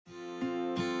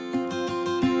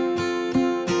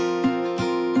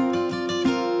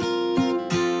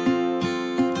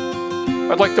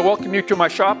I'd like to welcome you to my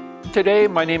shop today.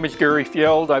 My name is Gary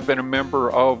Fjeld. I've been a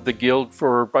member of the Guild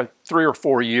for about 3 or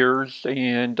 4 years,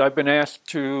 and I've been asked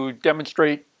to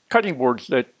demonstrate cutting boards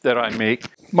that I make.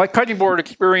 My cutting board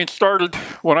experience started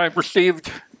when I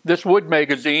received this wood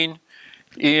magazine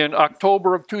in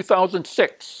October of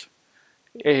 2006,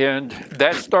 and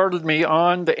that started me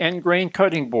on the end grain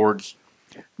cutting boards.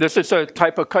 This is a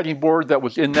type of cutting board that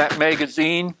was in that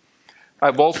magazine.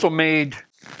 I've also made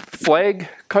flag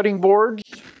cutting boards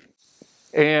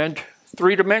and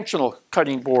three-dimensional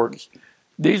cutting boards.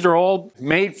 These are all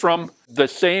made from the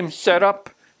same setup.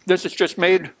 This is just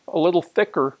made a little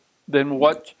thicker than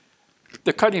what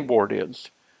the cutting board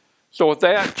is. So with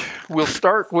that, we'll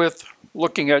start with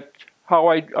looking at how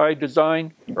I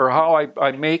design or how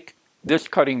I make this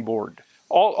cutting board.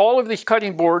 All of these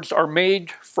cutting boards are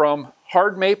made from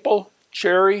hard maple,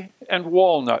 cherry, and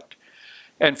walnut.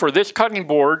 And for this cutting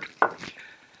board,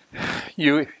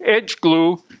 you edge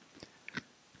glue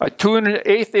a 2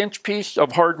 1/8 inch piece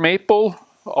of hard maple,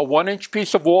 a 1 inch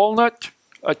piece of walnut,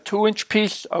 a 2 inch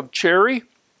piece of cherry,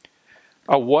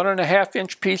 a 1 1/2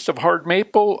 inch piece of hard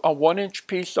maple, a 1 inch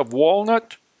piece of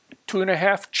walnut, 2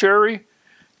 1/2 cherry,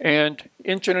 and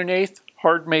 1 1/8 inch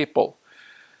hard maple.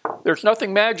 There's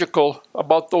nothing magical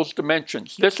about those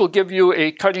dimensions. This will give you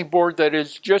a cutting board that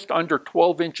is just under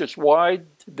 12 inches wide,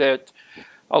 that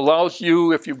allows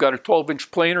you, if you've got a 12-inch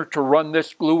planer, to run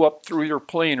this glue up through your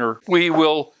planer. We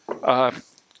will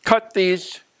cut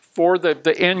these for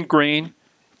the end grain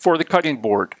for the cutting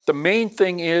board. The main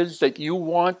thing is that you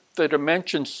want the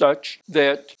dimensions such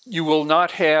that you will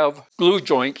not have glue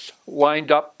joints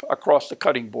lined up across the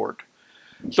cutting board.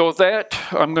 So with that,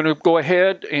 I'm going to go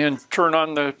ahead and turn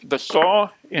on the saw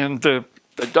and the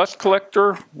dust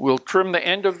collector. We'll trim the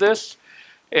end of this,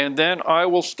 and then I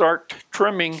will start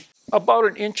trimming about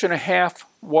 1.5 inches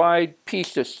wide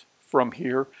pieces from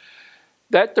here.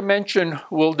 That dimension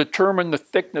will determine the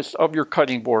thickness of your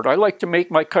cutting board. I like to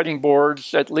make my cutting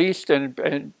boards at least an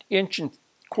 1.25 inches,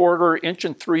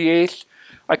 1 3/8 inches.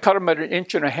 I cut them at 1.5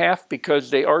 inches because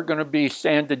they are going to be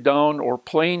sanded down or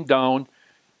planed down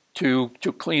to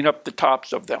clean up the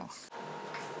tops of them.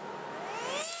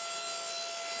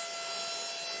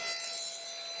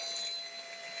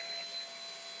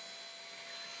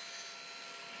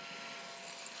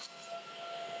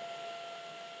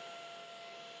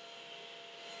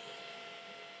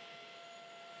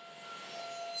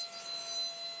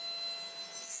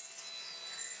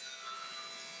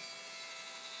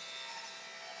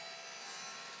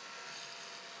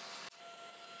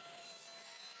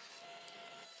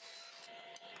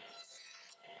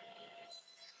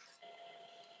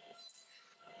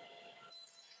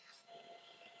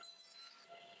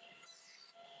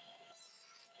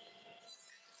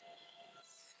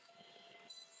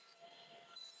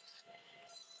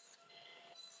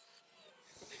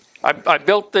 I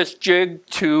built this jig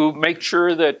to make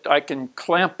sure that I can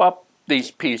clamp up these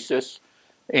pieces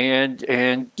and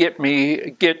get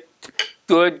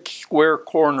good square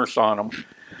corners on them.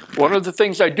 One of the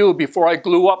things I do before I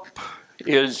glue up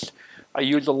is I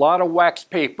use a lot of wax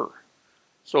paper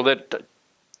so that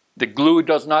the glue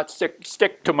does not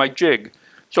stick to my jig.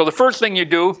 So the first thing you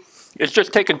do is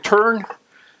just take and turn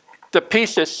the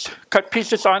pieces, cut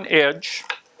pieces on edge.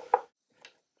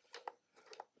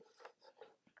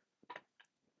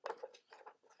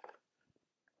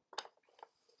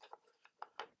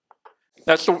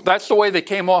 That's the way they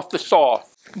came off the saw.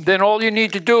 Then all you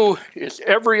need to do is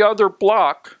every other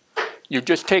block, you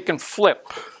just take and flip.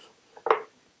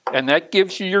 And that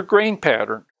gives you your grain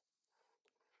pattern.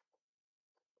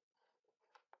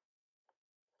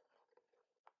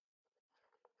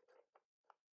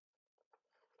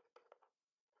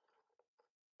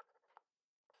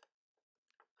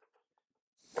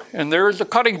 And there is a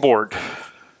cutting board.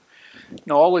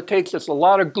 Now all it takes is a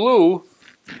lot of glue,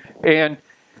 and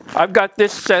I've got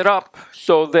this set up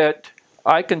so that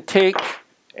I can take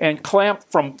and clamp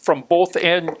from both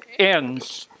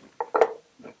ends.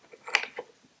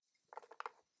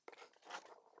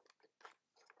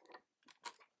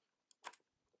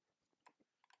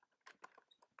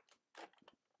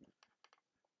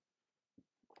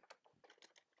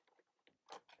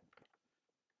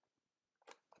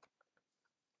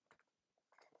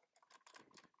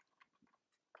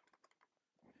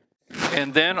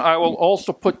 And then I will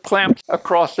also put clamps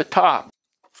across the top.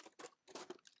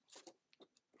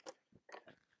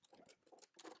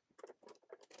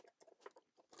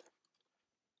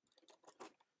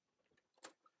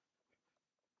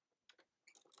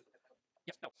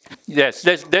 Yes,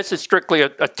 this is strictly a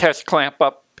test clamp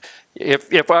up.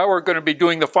 If I were going to be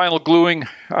doing the final gluing,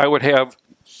 I would have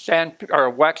sand or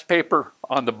wax paper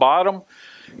on the bottom,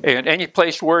 and any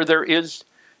place where there is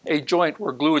a joint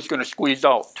where glue is going to squeeze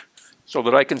out so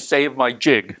that I can save my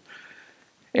jig.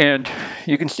 And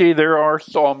you can see there are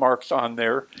saw marks on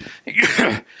there.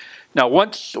 Now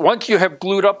once you have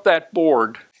glued up that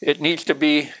board, it needs to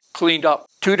be cleaned up.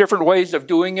 Two different ways of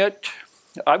doing it.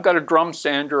 I've got a drum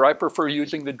sander. I prefer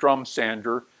using the drum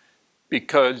sander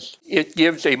because it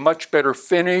gives a much better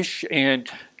finish, and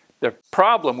the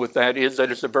problem with that is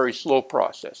that it's a very slow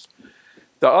process.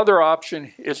 The other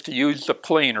option is to use the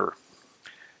planer.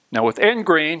 Now with end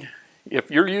grain,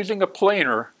 if you're using a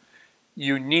planer,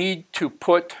 you need to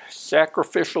put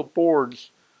sacrificial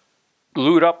boards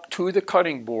glued up to the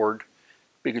cutting board,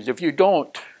 because if you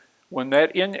don't, when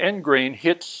that end grain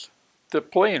hits the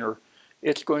planer,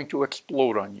 it's going to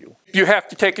explode on you. You have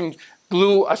to take and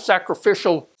glue a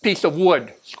sacrificial piece of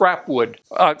wood, scrap wood,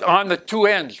 on the two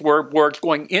ends where it's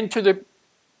going into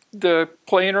the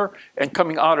planer and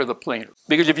coming out of the planer.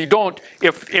 Because if you don't,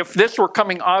 if this were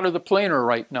coming out of the planer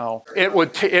right now, it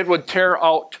would tear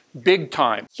out big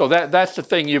time. So that's the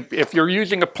thing. If you're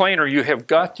using a planer, you have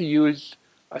got to use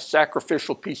a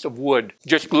sacrificial piece of wood.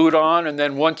 Just glue it on, and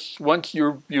then once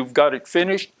you've got it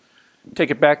finished, take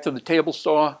it back to the table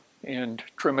saw and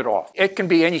trim it off. It can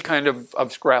be any kind of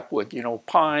scrap wood, you know,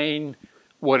 pine,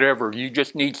 whatever. You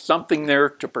just need something there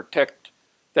to protect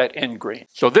that end grain.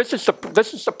 So this is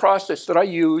the process that I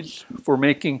use for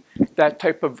making that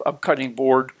type of cutting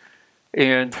board.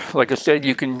 And like I said,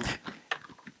 you can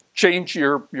change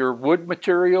your wood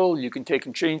material. You can take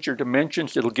and change your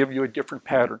dimensions. It'll give you a different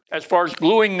pattern. As far as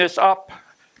gluing this up,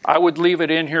 I would leave it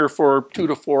in here for 2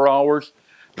 to 4 hours.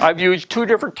 I've used two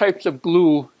different types of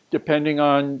glue depending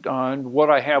on what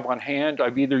I have on hand.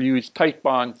 I've either used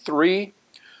Titebond 3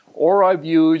 or I've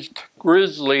used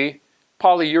Grizzly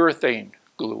polyurethane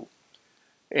glue.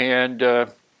 And I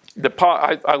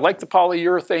like the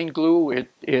polyurethane glue.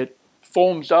 It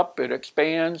foams up, it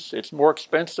expands. It's more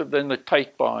expensive than the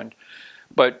Titebond.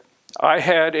 But I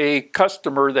had a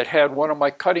customer that had one of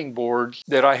my cutting boards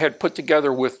that I had put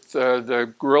together with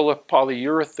the Gorilla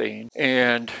polyurethane,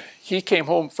 and he came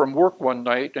home from work one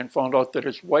night and found out that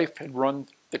his wife had run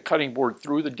the cutting board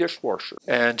through the dishwasher.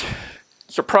 And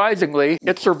surprisingly,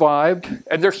 it survived,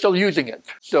 and they're still using it.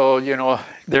 So, you know,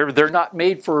 they're not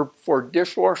made for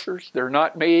dishwashers. They're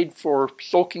not made for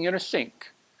soaking in a sink.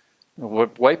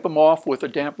 Wipe them off with a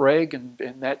damp rag, and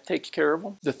that takes care of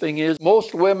them. The thing is,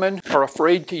 most women are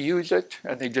afraid to use it,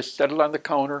 and they just set it on the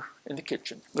counter in the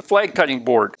kitchen. The flag cutting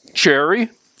board, cherry,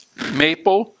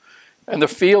 maple, and the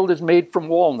Fjeld is made from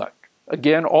walnut.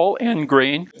 Again, all end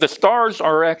grain. The stars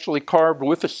are actually carved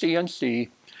with a CNC,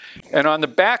 and on the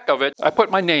back of it, I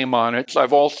put my name on it.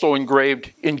 I've also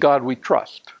engraved, "In God We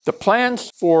Trust." The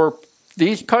plans for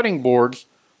these cutting boards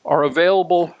are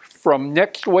available from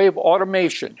Next Wave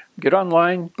Automation. Get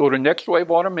online, go to Next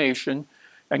Wave Automation,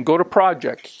 and go to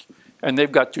projects. And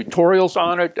they've got tutorials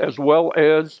on it, as well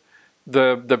as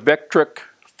the Vectric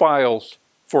files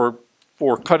for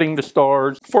cutting the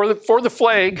stars. For the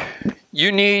flag,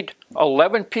 you need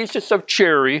 11 pieces of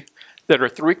cherry that are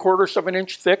 3/4 of an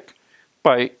inch thick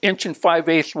by 1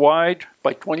 5/8 wide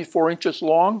by 24 inches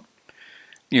long.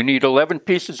 You need 11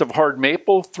 pieces of hard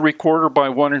maple, 3/4 by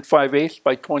 1 5/8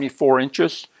 by 24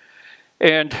 inches.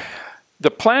 And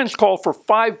the plans call for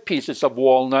 5 pieces of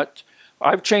walnut.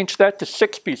 I've changed that to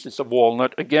 6 pieces of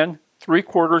walnut. Again,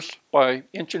 3/4 by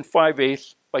 1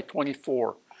 5/8 by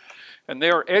 24. And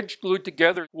they are edge glued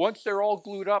together. Once they're all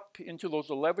glued up into those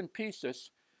 11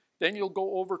 pieces, then you'll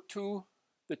go over to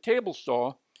the table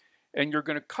saw and you're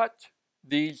going to cut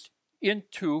these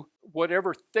into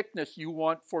whatever thickness you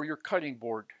want for your cutting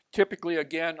board. Typically,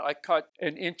 again, I cut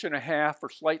 1.5 inches or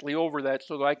slightly over that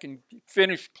so that I can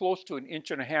finish close to 1.5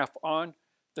 inches on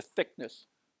the thickness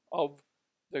of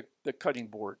the cutting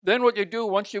board. Then what you do,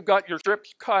 once you've got your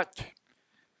strips cut,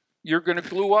 you're going to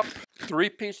glue up 3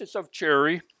 pieces of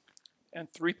cherry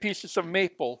and 3 pieces of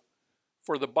maple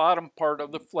for the bottom part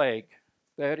of the flag.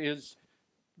 That is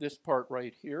this part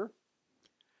right here.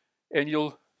 And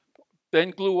you'll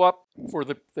then glue up for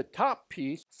the top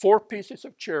piece 4 pieces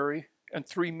of cherry and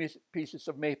 3 pieces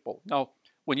of maple. Now,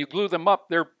 when you glue them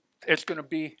up, it's going to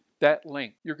be that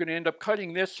length. You're going to end up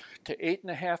cutting this to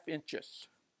 8.5 inches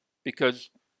because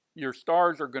your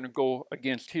stars are going to go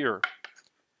against here.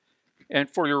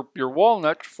 And for your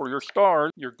walnut, for your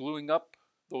stars, you're gluing up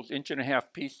those 1.5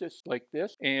 inch pieces like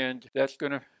this, and that's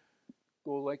going to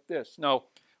go like this. Now,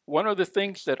 one of the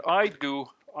things that I do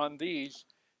on these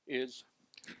is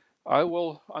I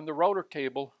will, on the router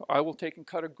table, I will take and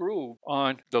cut a groove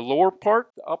on the lower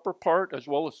part, the upper part, as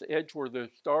well as the edge where the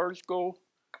stars go,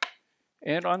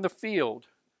 and on the field.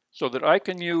 so that I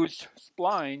can use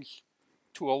splines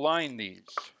to align these.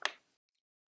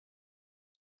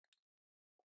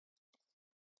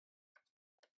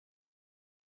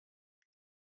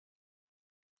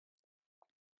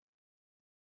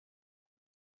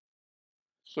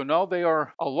 So now they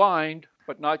are aligned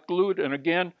but not glued, and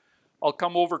again I'll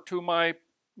come over to my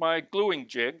gluing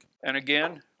jig, and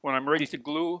again when I'm ready to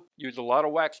glue, use a lot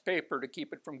of wax paper to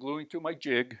keep it from gluing to my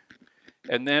jig,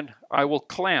 and then I will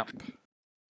clamp.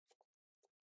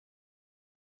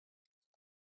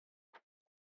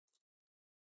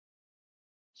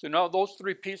 So now those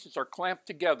three pieces are clamped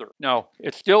together. Now,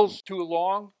 it's still too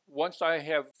long. Once I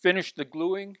have finished the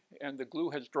gluing and the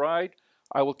glue has dried,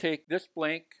 I will take this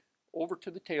blank over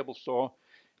to the table saw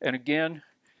and again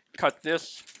cut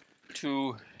this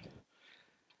to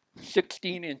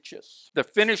 16 inches. The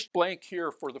finished blank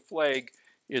here for the flag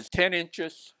is 10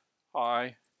 inches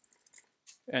high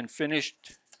and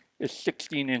finished is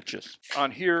 16 inches.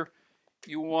 On here,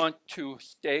 you want to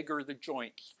stagger the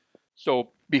joints.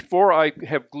 So before I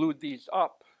have glued these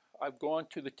up, I've gone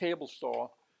to the table saw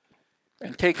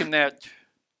and taken that,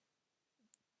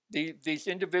 these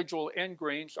individual end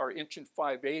grains are 1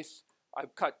 5/8.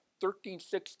 I've cut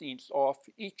 13/16 off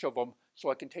each of them so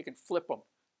I can take and flip them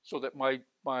so that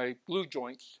my glue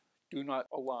joints do not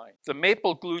align. The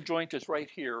maple glue joint is right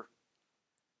here.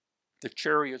 The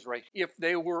cherry is right here. If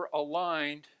they were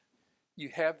aligned, you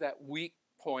have that weak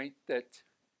point that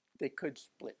they could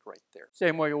split right there.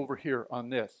 Same way over here on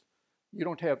this. You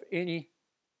don't have any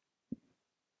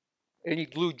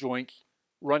glue joints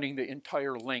running the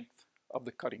entire length of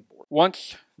the cutting board.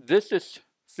 Once this is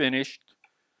finished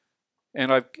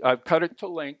and I've cut it to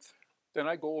length, then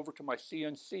I go over to my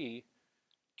CNC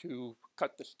to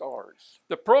cut the stars.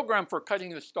 The program for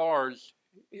cutting the stars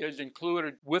is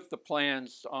included with the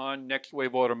plans on Next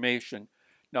Wave Automation.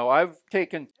 Now I've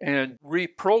taken and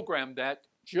reprogrammed that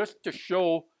just to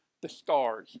show the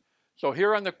stars. So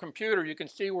here on the computer you can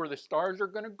see where the stars are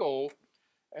going to go,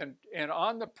 and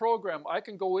on the program I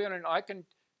can go in and I can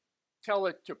tell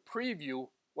it to preview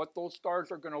what those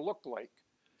stars are going to look like.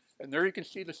 And there you can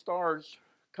see the stars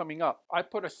coming up. I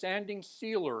put a sanding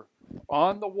sealer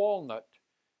on the walnut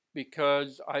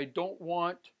because I don't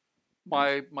want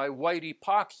my white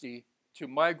epoxy to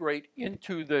migrate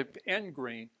into the end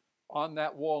grain on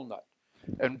that walnut.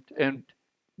 And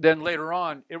then later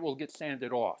on, it will get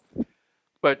sanded off.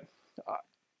 But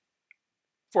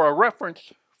for a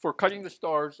reference, for cutting the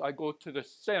stars, I go to the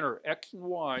center, X and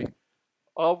Y,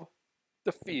 of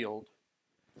the field.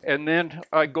 And then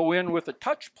I go in with a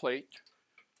touch plate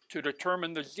to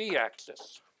determine the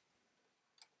Z-axis.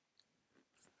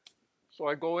 So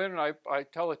I go in and I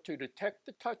tell it to detect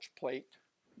the touch plate.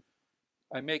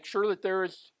 I make sure that there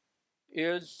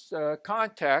is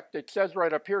contact. It says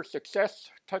right up here, success,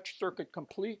 touch circuit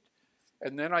complete.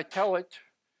 And then I tell it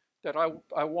that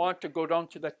I want to go down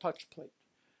to that touch plate.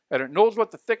 And it knows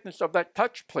what the thickness of that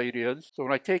touch plate is. So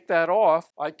when I take that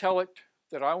off, I tell it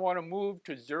that I want to move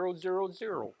to 0, 0,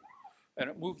 0. And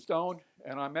it moves down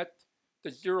and I'm at the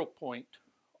 0 point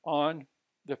on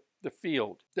the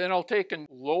field. Then I'll take and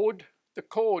load the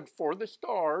code for the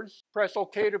stars, press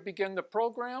OK to begin the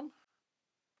program.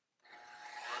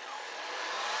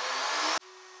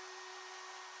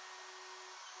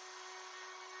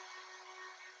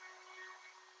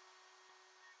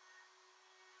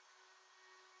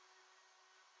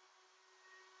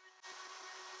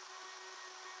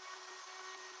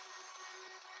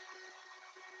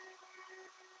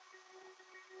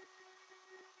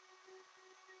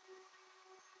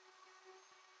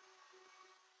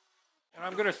 And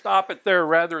I'm going to stop it there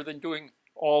rather than doing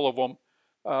all of them.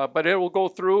 But it will go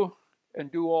through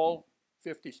and do all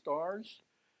 50 stars.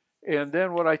 And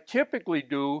then what I typically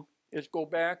do is go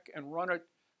back and run it,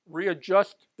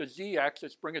 readjust the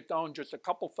Z-axis, bring it down just a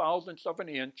couple thousandths of an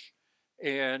inch,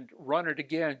 and run it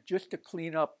again just to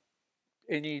clean up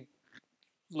any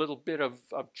little bit of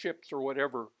chips or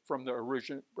whatever from the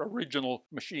original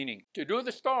machining. To do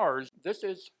the stars, this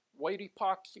is white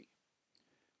epoxy.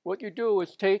 What you do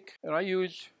is take, and I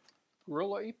use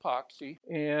Gorilla epoxy,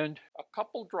 and a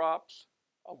couple drops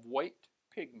of white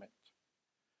pigment.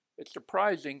 It's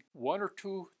surprising, 1 or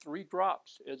 2, 3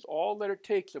 drops is all that it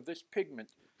takes of this pigment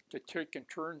to take and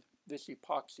turn this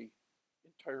epoxy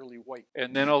entirely white.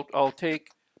 And then I'll take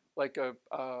like a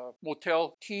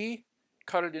motel key,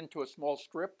 cut it into a small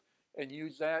strip, and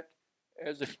use that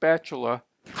as a spatula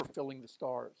for filling the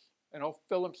stars. And I'll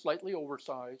fill them slightly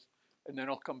oversized, and then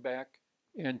I'll come back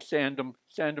and sand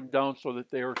them down so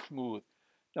that they are smooth.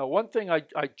 Now, one thing I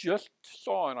just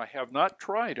saw, and I have not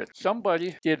tried it,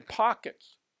 somebody did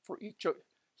pockets for each of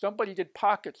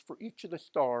the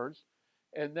stars,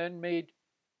 and then made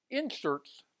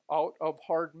inserts out of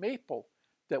hard maple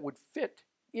that would fit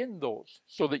in those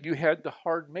so that you had the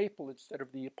hard maple instead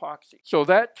of the epoxy. So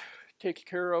that takes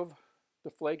care of the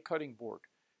flag cutting board.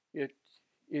 It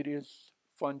is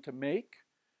fun to make,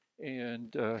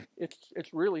 and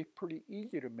it's really pretty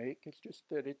easy to make. It's just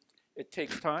that it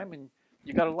takes time, and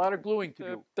you got a lot of gluing to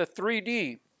do. The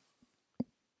 3D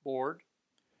board,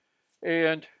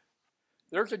 and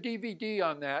there's a DVD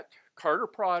on that. Carter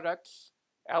Products.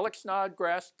 Alex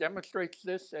Snodgrass demonstrates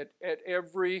this at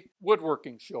every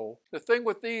woodworking show. The thing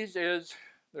with these is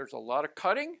there's a lot of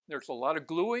cutting, there's a lot of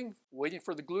gluing, waiting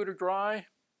for the glue to dry.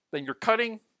 Then you're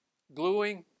cutting,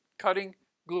 gluing, cutting,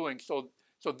 gluing. So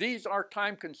these are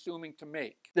time consuming to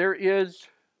make. There is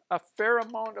a fair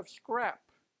amount of scrap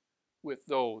with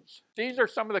those. These are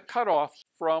some of the cutoffs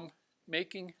from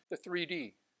making the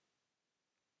 3D,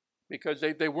 because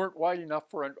they weren't wide enough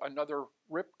for another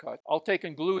rip cut. I'll take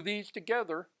and glue these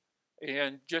together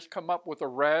and just come up with a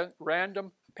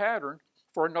random pattern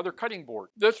for another cutting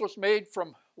board. This was made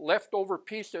from leftover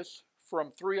pieces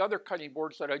from 3 other cutting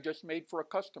boards that I just made for a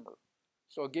customer.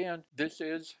 So again, this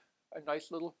is a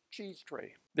nice little cheese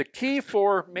tray. The key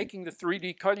for making the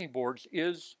 3D cutting boards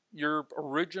is your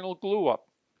original glue up.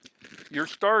 You're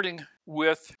starting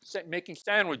with making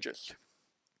sandwiches.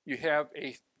 You have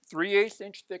a 3/8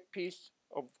 inch thick piece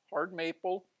of hard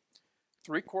maple,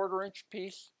 3/4 inch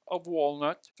piece of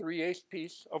walnut, 3/8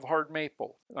 piece of hard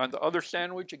maple. On the other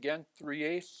sandwich, again,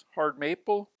 3/8 hard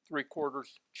maple,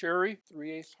 3/4 cherry,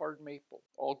 3/8 hard maple,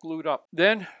 all glued up.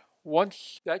 Then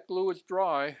once that glue is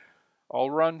dry, I'll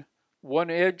run one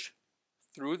edge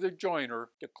through the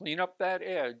joiner to clean up that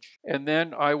edge, and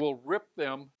then I will rip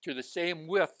them to the same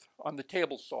width on the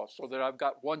table saw so that I've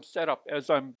got one setup as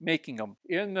I'm making them.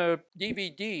 In the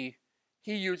DVD,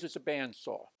 he uses a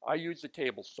bandsaw. I use the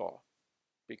table saw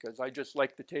because I just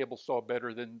like the table saw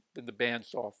better than the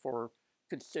bandsaw for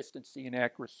consistency and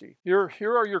accuracy. Here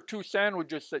are your 2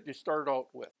 sandwiches that you start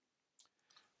out with.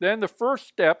 Then the first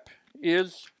step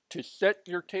is to set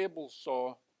your table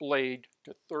saw blade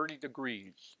to 30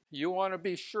 degrees. You want to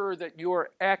be sure that you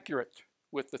are accurate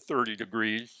with the 30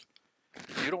 degrees.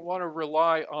 You don't want to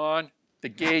rely on the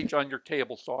gauge on your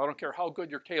table saw. I don't care how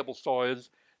good your table saw is,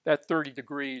 that 30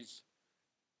 degrees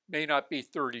may not be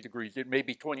 30 degrees. It may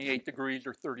be 28 degrees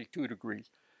or 32 degrees.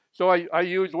 So I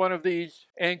use one of these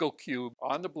angle cubes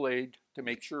on the blade to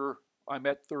make sure I'm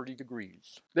at 30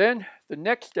 degrees. Then the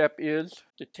next step is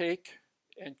to take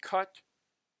and cut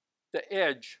the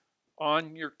edge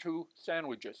on your 2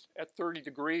 sandwiches. At 30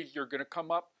 degrees, you're going to come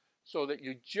up so that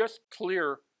you just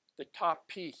clear the top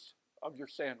piece of your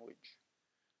sandwich.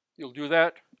 You'll do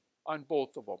that on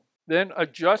both of them. Then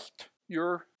adjust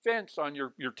your fence on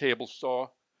your table saw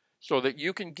so that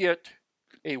you can get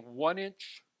a 1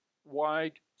 inch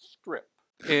wide strip.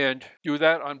 And do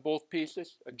that on both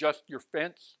pieces. Adjust your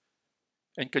fence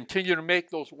and continue to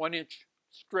make those 1 inch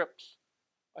strips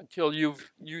until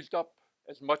you've used up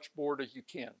as much board as you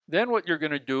can. Then what you're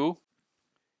going to do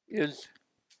is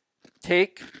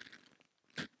take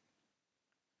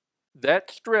that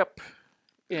strip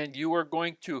and you are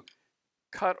going to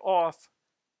cut off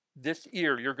this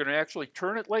ear. You're going to actually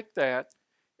turn it like that,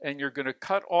 and you're going to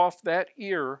cut off that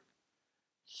ear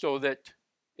so that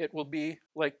it will be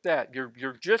like that.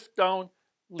 You're just down,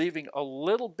 leaving a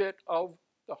little bit of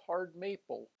the hard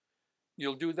maple.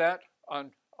 You'll do that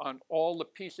on all the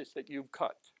pieces that you've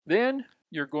cut. Then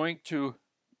you're going to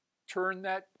turn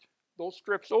those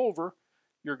strips over.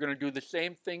 You're going to do the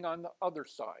same thing on the other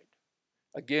side.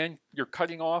 Again, you're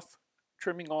cutting off,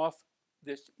 trimming off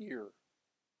this ear.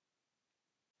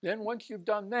 Then once you've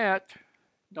done that,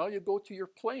 now you go to your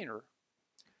planer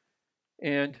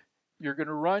and you're going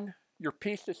to run your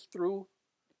pieces through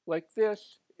like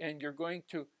this, and you're going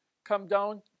to come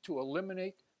down to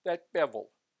eliminate that bevel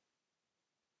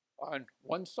on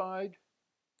one side.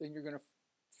 Then you're going to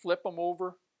flip them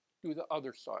over, do the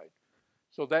other side.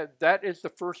 So that is the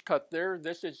first cut there.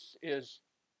 This is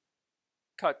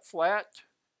cut flat,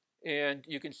 and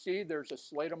you can see there's a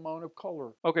slight amount of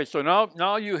color. Okay, so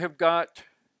now you have got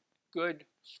good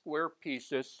square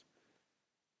pieces.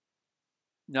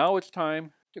 Now it's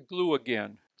time to glue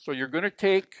again. So you're going to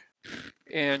take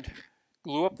and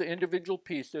glue up the individual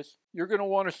pieces. You're going to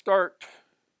want to start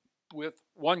with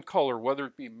one color, whether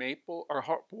it be maple or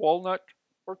walnut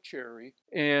or cherry,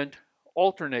 and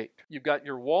alternate. You've got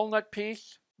your walnut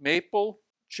piece, maple,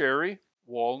 cherry,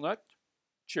 walnut,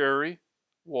 cherry,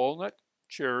 walnut,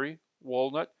 cherry,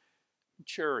 walnut,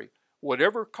 cherry.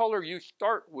 Whatever color you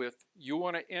start with, you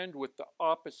want to end with the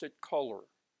opposite color.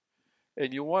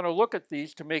 And you want to look at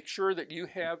these to make sure that you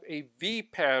have a V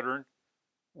pattern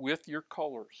with your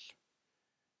colors.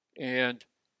 And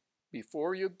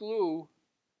before you glue,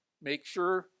 make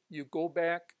sure you go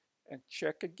back and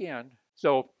check again.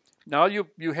 So now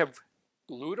you have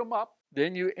glued them up.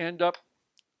 Then you end up,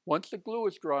 once the glue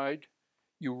is dried,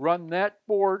 you run that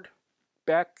board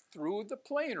back through the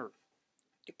planer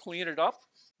to clean it up.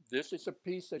 This is a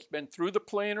piece that's been through the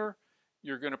planer.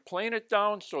 You're going to plane it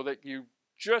down so that you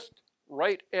just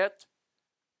right at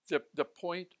the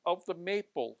point of the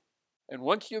maple. And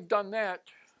once you've done that,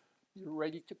 you're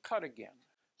ready to cut again.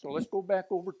 So let's go back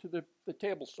over to the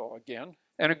table saw again.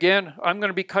 And again, I'm going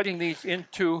to be cutting these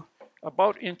into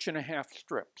about 1.5-inch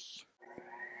strips.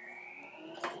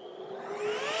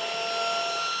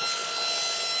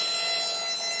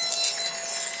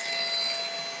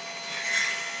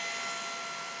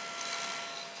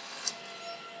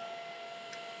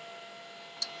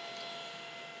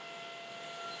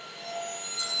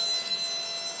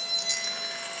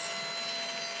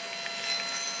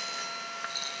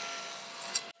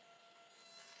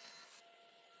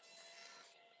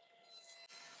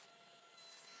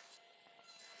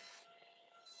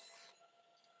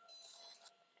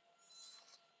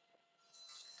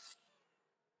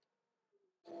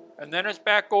 And then it's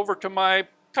back over to my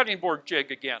cutting board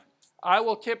jig again. I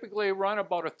will typically run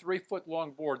about a 3-foot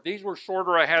long board. These were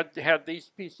shorter. I had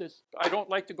these pieces. I don't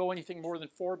like to go anything more than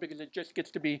 4 because it just gets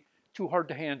to be too hard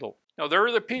to handle. Now there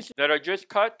are the pieces that I just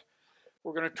cut.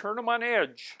 We're going to turn them on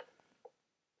edge.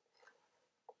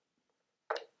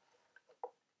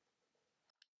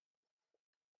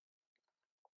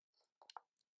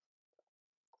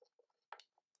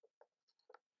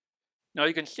 Now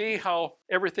you can see how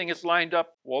everything is lined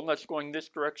up. Walnut's going this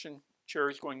direction,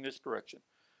 cherry's going this direction.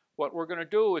 What we're going to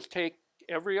do is take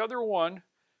every other one,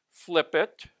 flip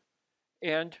it,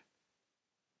 and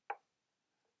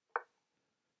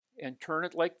turn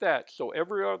it like that. So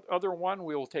every other one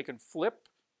we will take and flip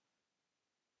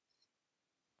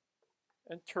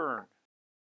and turn.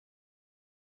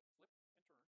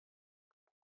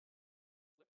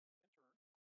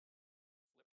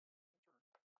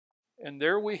 And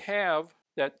there we have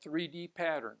that 3D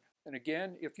pattern. And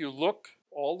again, if you look,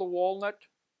 all the walnut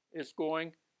is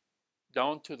going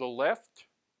down to the left.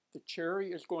 The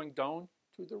cherry is going down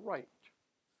to the right.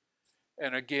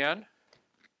 And again,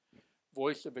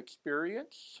 voice of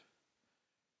experience,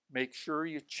 make sure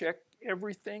you check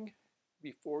everything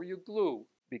before you glue,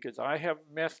 because I have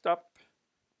messed up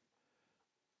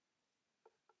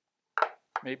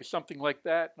maybe something like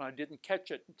that and I didn't catch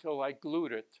it until I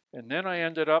glued it. And then I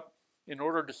ended up, in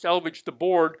order to salvage the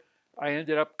board, I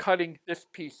ended up cutting this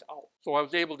piece out. So I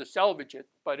was able to salvage it,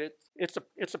 but it's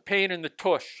a pain in the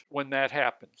tush when that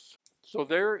happens. So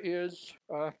there is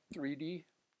a 3D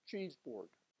cheese board.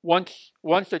 Once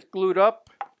it's glued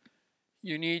up,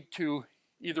 you need to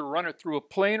either run it through a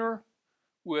planer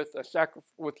with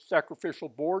sacrificial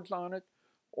boards on it,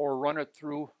 or run it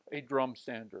through a drum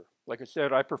sander. Like I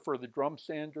said, I prefer the drum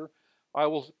sander. I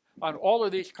will, on all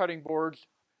of these cutting boards,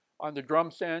 on the drum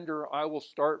sander, I will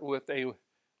start with a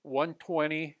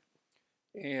 120,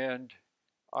 and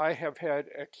I have had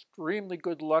extremely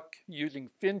good luck using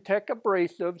FinTech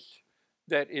abrasives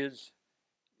that is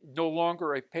no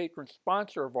longer a patron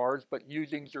sponsor of ours, but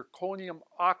using zirconium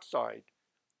oxide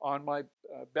on my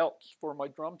belts for my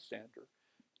drum sander.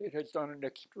 It has done an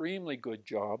extremely good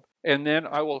job. And then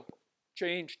I will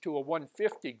change to a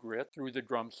 150 grit through the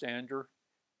drum sander,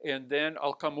 and then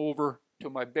I'll come over to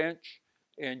my bench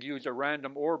and use a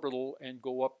random orbital and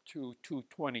go up to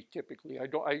 220 typically.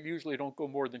 I usually don't go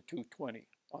more than 220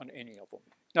 on any of them.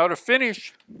 Now to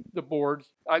finish the boards,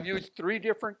 I've used 3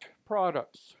 different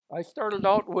products. I started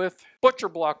out with butcher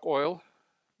block oil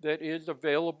that is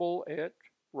available at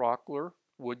Rockler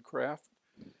Woodcraft.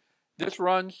 This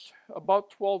runs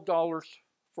about $12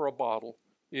 for a bottle.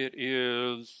 It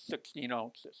is 16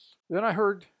 ounces. Then I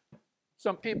heard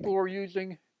some people were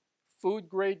using food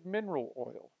grade mineral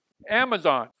oil.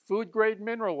 Amazon, food grade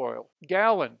mineral oil,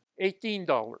 gallon,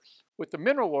 $18. With the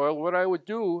mineral oil, what I would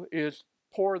do is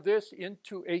pour this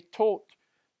into a tote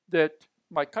that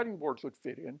my cutting boards would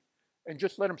fit in and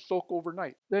just let them soak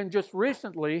overnight. Then just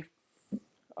recently,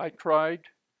 I tried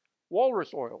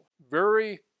walrus oil.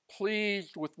 Very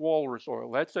pleased with walrus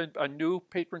oil. That's a new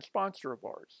patron sponsor of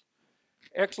ours.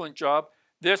 Excellent job.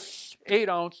 This 8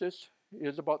 ounces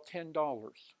is about $10.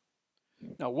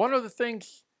 Now, one of the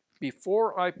things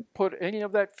before I put any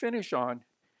of that finish on,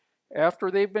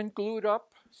 after they've been glued up,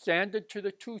 sanded to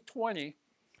the 220,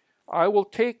 I will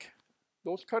take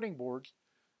those cutting boards,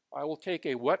 I will take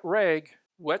a wet rag,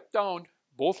 wet down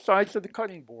both sides of the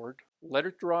cutting board, let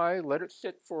it dry, let it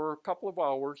sit for a couple of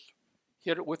hours,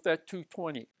 hit it with that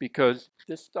 220, because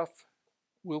this stuff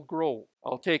will grow.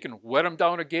 I'll take and wet them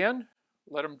down again,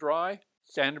 let them dry,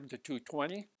 sand them to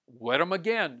 220, wet them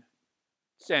again,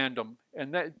 sand them,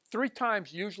 and that 3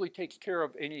 times usually takes care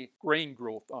of any grain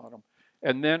growth on them.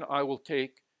 And then I will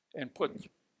take and put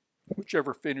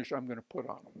whichever finish I'm going to put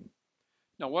on them.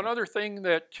 Now, one other thing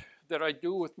that I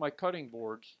do with my cutting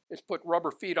boards is put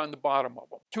rubber feet on the bottom of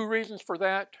them. 2 reasons for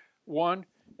that. One,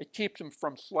 it keeps them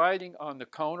from sliding on the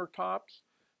countertops.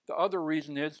 The other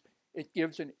reason is it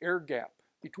gives an air gap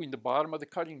between the bottom of the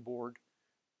cutting board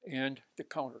and the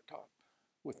countertop.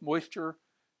 With moisture,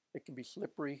 it can be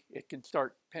slippery. It can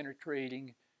start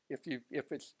penetrating if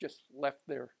it's just left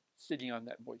there sitting on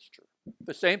that moisture.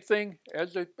 The same thing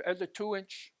as a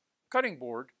 2-inch cutting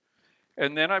board.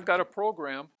 And then I've got a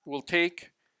program we'll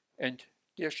take and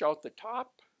dish out the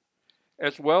top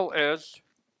as well as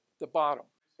the bottom.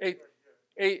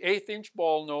 1/8-inch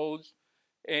ball nose,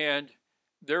 and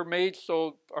they're made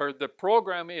so, or the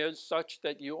program is such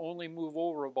that you only move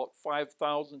over about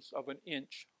 5/1000ths of an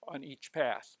inch on each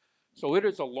pass. So it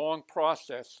is a long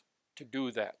process to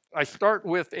do that. I start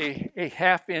with a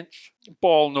 1/2-inch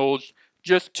ball nose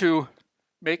just to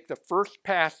make the first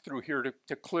pass through here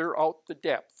to clear out the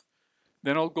depth.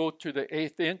 Then I'll go to the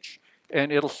 1/8 inch,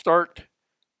 and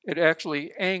it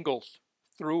actually angles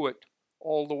through it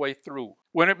all the way through.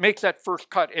 When it makes that first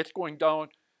cut, it's going down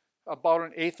about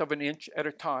 1/8 of an inch at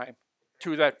a time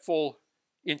to that full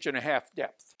 1.5 inch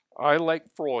depth. I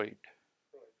like Fjeld.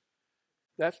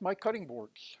 That's my cutting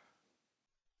boards.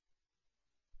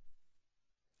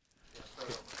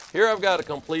 Here I've got a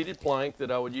completed plank that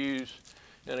I would use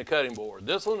in a cutting board.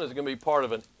 This one is going to be part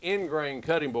of an end-grain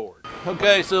cutting board.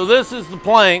 Okay, so this is the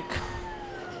plank.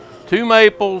 2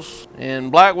 maples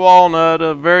and black walnut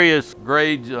of various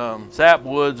grades,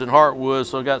 sapwoods and heartwoods,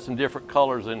 so I've got some different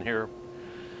colors in here.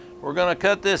 We're going to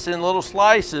cut this in little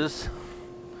slices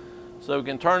so we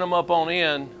can turn them up on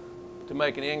end to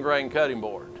make an end-grain cutting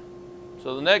board.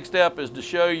 So the next step is to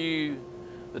show you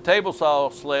the table saw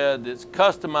sled that's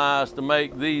customized to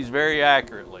make these very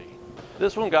accurately.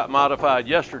 This one got modified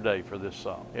yesterday for this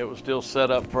saw. It was still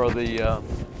set up for the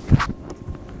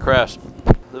Craftsman.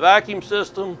 The vacuum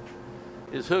system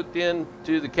is hooked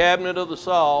into the cabinet of the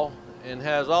saw and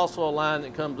has also a line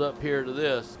that comes up here to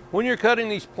this. When you're cutting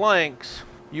these planks,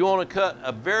 you want to cut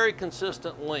a very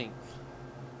consistent length.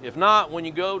 If not, when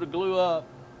you go to glue up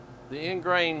the end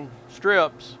grain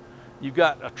strips, you've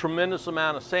got a tremendous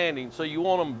amount of sanding, so you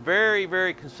want them very,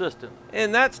 very consistent.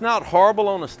 And that's not horrible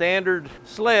on a standard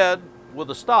sled with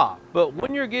a stop. But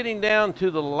when you're getting down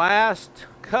to the last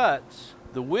cuts,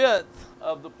 the width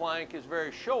of the plank is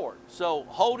very short. So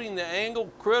holding the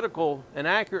angle critical and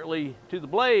accurately to the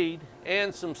blade,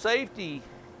 and some safety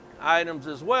items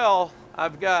as well,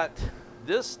 I've got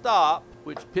this stop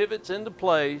which pivots into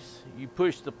place. You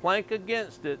push the plank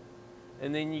against it,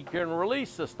 and then you can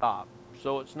release the stop.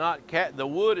 So it's not the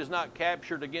wood is not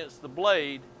captured against the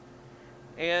blade,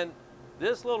 and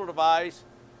this little device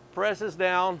presses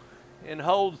down and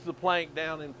holds the plank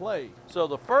down in place. So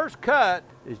the first cut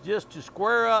is just to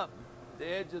square up the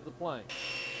edge of the plank.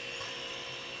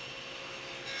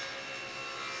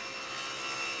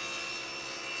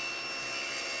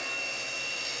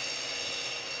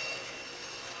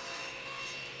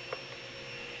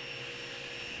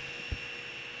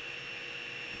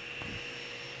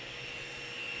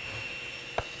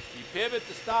 You pivot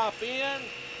the stop in,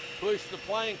 push the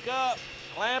plank up,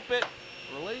 clamp it,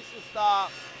 release the stop.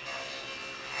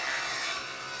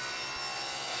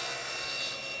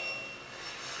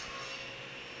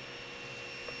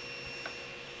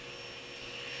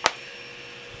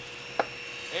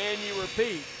 And you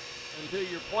repeat until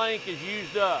your plank is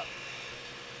used up.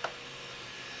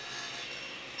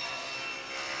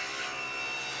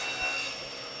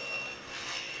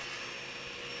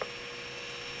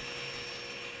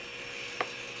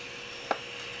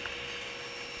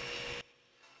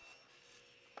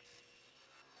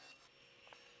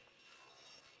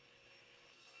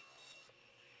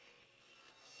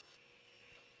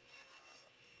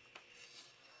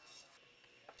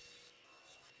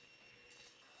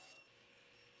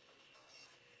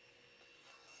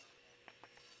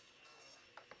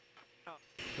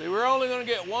 See, we're only going to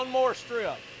get one more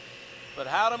strip, but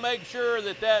how to make sure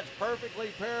that that's perfectly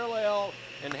parallel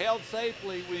and held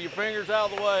safely with your fingers out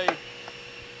of the way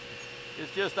is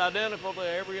just identical to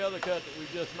every other cut that we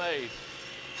just made.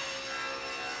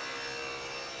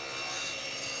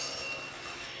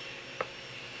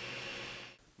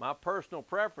 My personal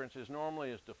preference is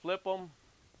normally to flip them,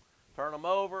 turn them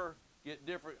over, get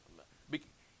different.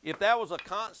 If that was a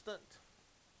constant,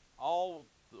 all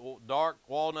dark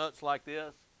walnuts like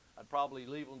this, I'd probably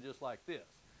leave them just like this.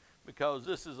 because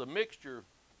this is a mixture.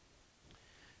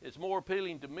 It's more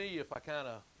appealing to me if I kind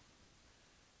of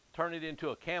turn it into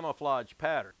a camouflage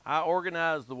pattern. I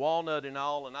organize the walnut and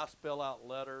all, and I spell out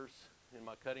letters in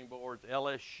my cutting boards,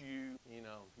 LSU, you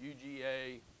know,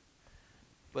 UGA.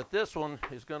 But this one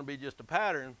is going to be just a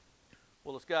pattern.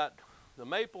 Well, it's got the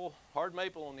maple, hard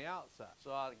maple on the outside.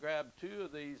 So I grabbed 2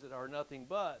 of these that are nothing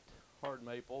but hard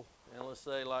maple, and let's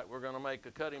say like we're going to make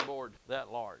a cutting board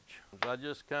that large. So I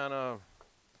just kind of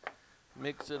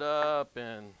mix it up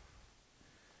and,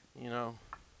 you know,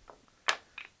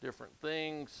 different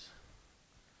things.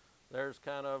 There's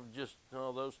kind of just,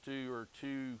 oh, those 2 are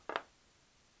too,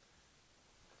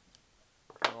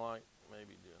 kind of like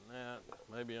maybe doing that.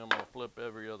 Maybe I'm going to flip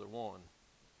every other one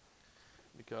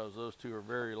because those 2 are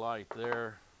very light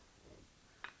there.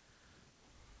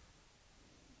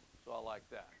 So I like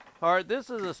that. All right, this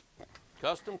is a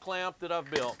custom clamp that I've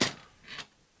built.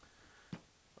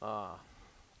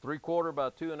 3/4 by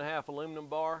 2.5 aluminum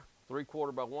bar,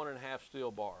 3/4 by 1.5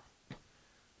 steel bar.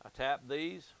 I tap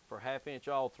these for 1/2 inch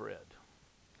all thread.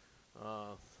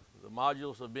 The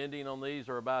modules of bending on these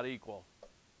are about equal.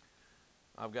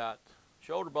 I've got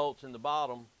shoulder bolts in the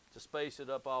bottom to space it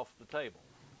up off the table.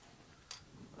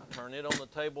 I turn it on the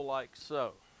table like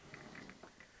so.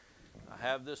 I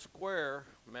have this square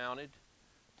mounted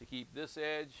to keep this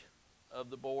edge of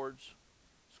the boards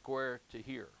square to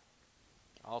here.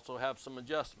 I also have some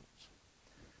adjustments.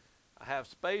 I have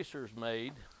spacers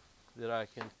made that I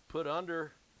can put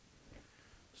under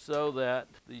so that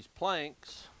these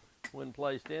planks, when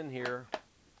placed in here,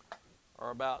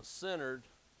 are about centered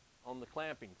on the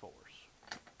clamping force.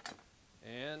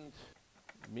 And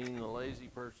being the lazy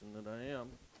person that I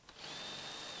am,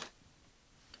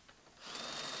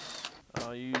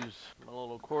 I'll use my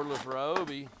little cordless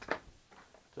Ryobi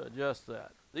to adjust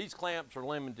that. These clamps are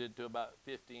limited to about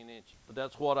 15 inches, but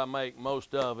that's what I make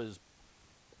most of, is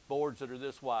boards that are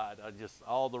this wide.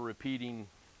 All the repeating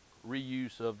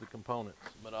reuse of the components.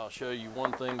 But I'll show you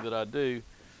one thing that I do.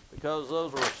 Because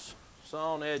those are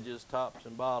sawn edges, tops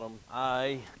and bottom,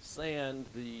 I sand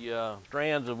the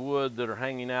strands of wood that are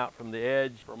hanging out from the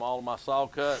edge from all of my saw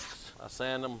cuts. I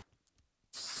sand them.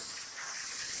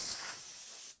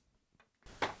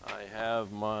 I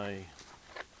have my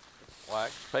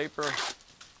wax paper.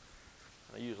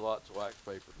 I use lots of wax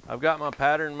paper. I've got my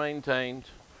pattern maintained.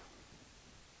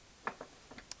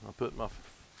 I'll put my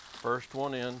first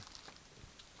one in.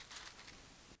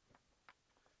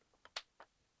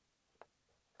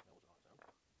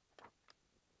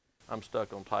 I'm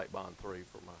stuck on Type Bond 3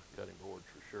 for my cutting boards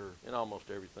for sure, in almost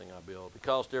everything I build. The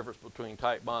cost difference between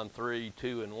Type Bond 3,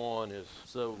 2, and 1 is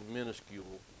so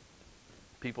minuscule.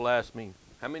 People ask me,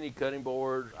 how many cutting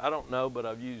boards? I don't know, but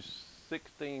I've used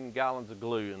 16 gallons of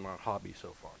glue in my hobby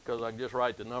so far, because I can just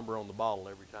write the number on the bottle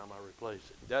every time I replace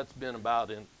it. That's been about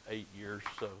in 8 years.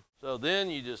 So then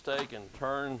you just take and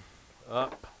turn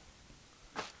up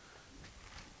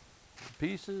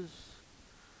pieces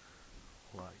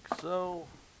like so.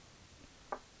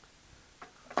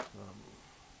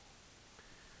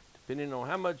 Depending on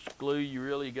how much glue you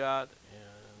really got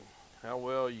and how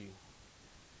well you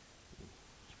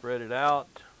spread it out.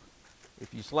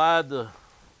 If you slide the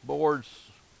boards,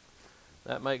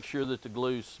 that makes sure that the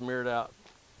glue's smeared out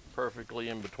perfectly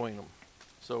in between them.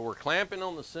 So we're clamping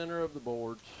on the center of the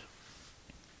boards.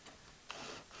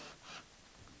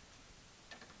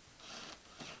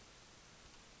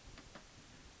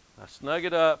 I snug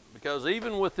it up because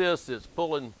even with this, it's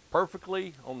pulling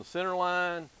perfectly on the center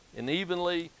line and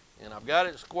evenly, and I've got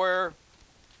it square.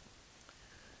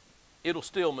 It'll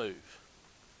still move.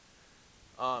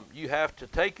 You have to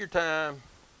take your time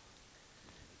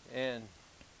and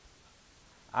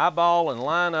eyeball and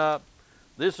line up.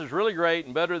 This is really great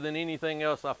and better than anything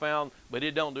else I found, but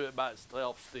it don't do it by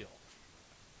itself still.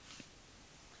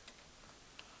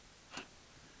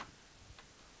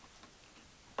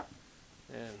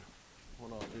 And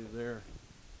what I'll do there,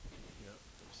 yep,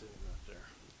 I'm sitting right there.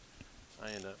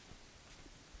 I end up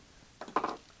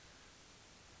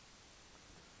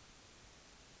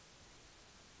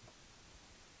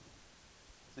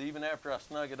even after I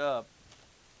snug it up,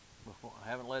 before I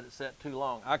haven't let it set too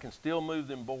long, I can still move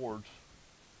them boards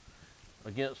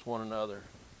against one another,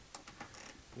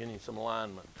 getting some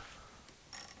alignment.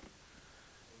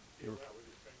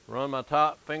 Run my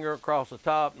top finger across the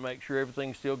top and make sure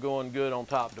everything's still going good on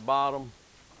top to bottom.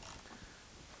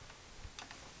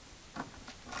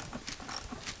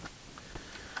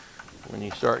 When you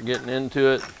start getting into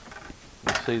it,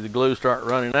 you see the glue start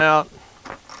running out.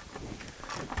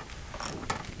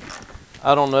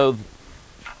 I don't know,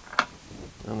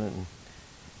 I didn't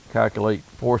calculate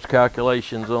force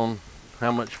calculations on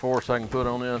how much force I can put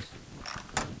on this,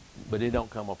 but it don't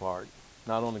come apart.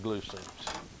 Not on the glue seams.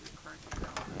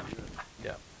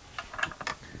 Yeah.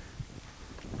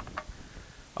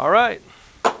 All right.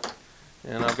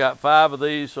 And I've got 5 of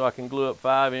these, so I can glue up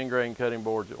 5 in-grain cutting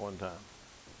boards at one time.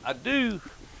 I do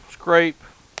scrape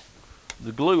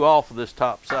the glue off of this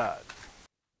top side.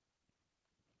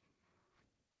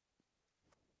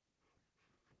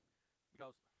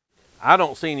 I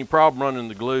don't see any problem running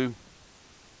the glue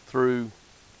through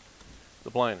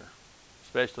the planer,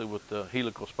 especially with the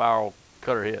helical spiral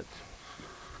cutter heads.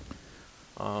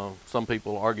 Some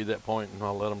people argue that point, and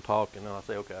I'll let them talk, and then I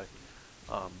say, okay.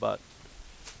 But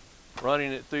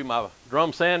running it through my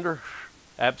drum sander,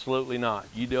 absolutely not.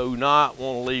 You do not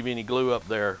want to leave any glue up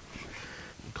there,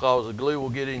 because the glue will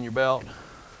get in your belt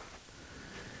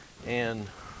and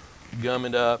gum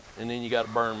it up, and then you got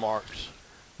to burn marks.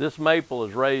 This maple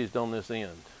is raised on this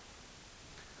end.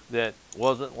 That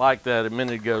wasn't like that a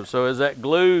minute ago. So as that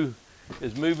glue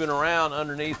is moving around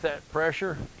underneath that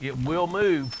pressure, it will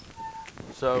move.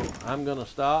 So I'm going to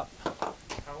stop.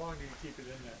 How long do you keep it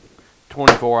in there?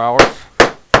 24 hours.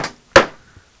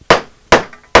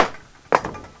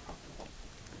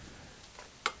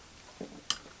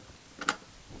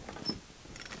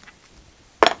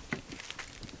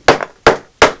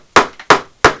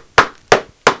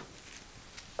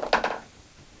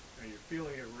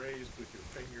 Feeling it raised with your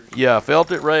fingers? Yeah, I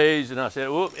felt it raised, and I said,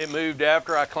 whoop, it moved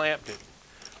after I clamped it.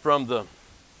 From the,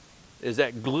 as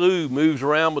that glue moves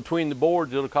around between the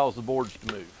boards, it'll cause the boards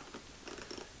to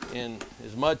move. And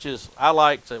as much as I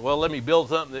like to say, well, let me build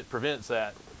something that prevents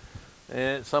that,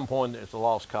 and at some point it's a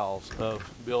lost cause of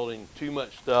building too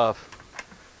much stuff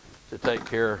to take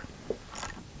care.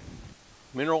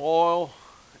 Mineral oil,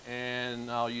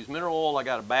 and I'll use mineral oil. I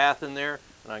got a bath in there,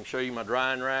 and I can show you my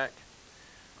drying rack.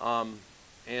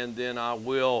 And then I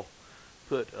will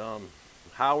put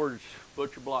Howard's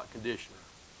Butcher Block Conditioner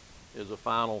as a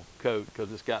final coat,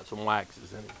 because it's got some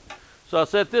waxes in it. So I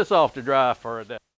set this off to dry for a day.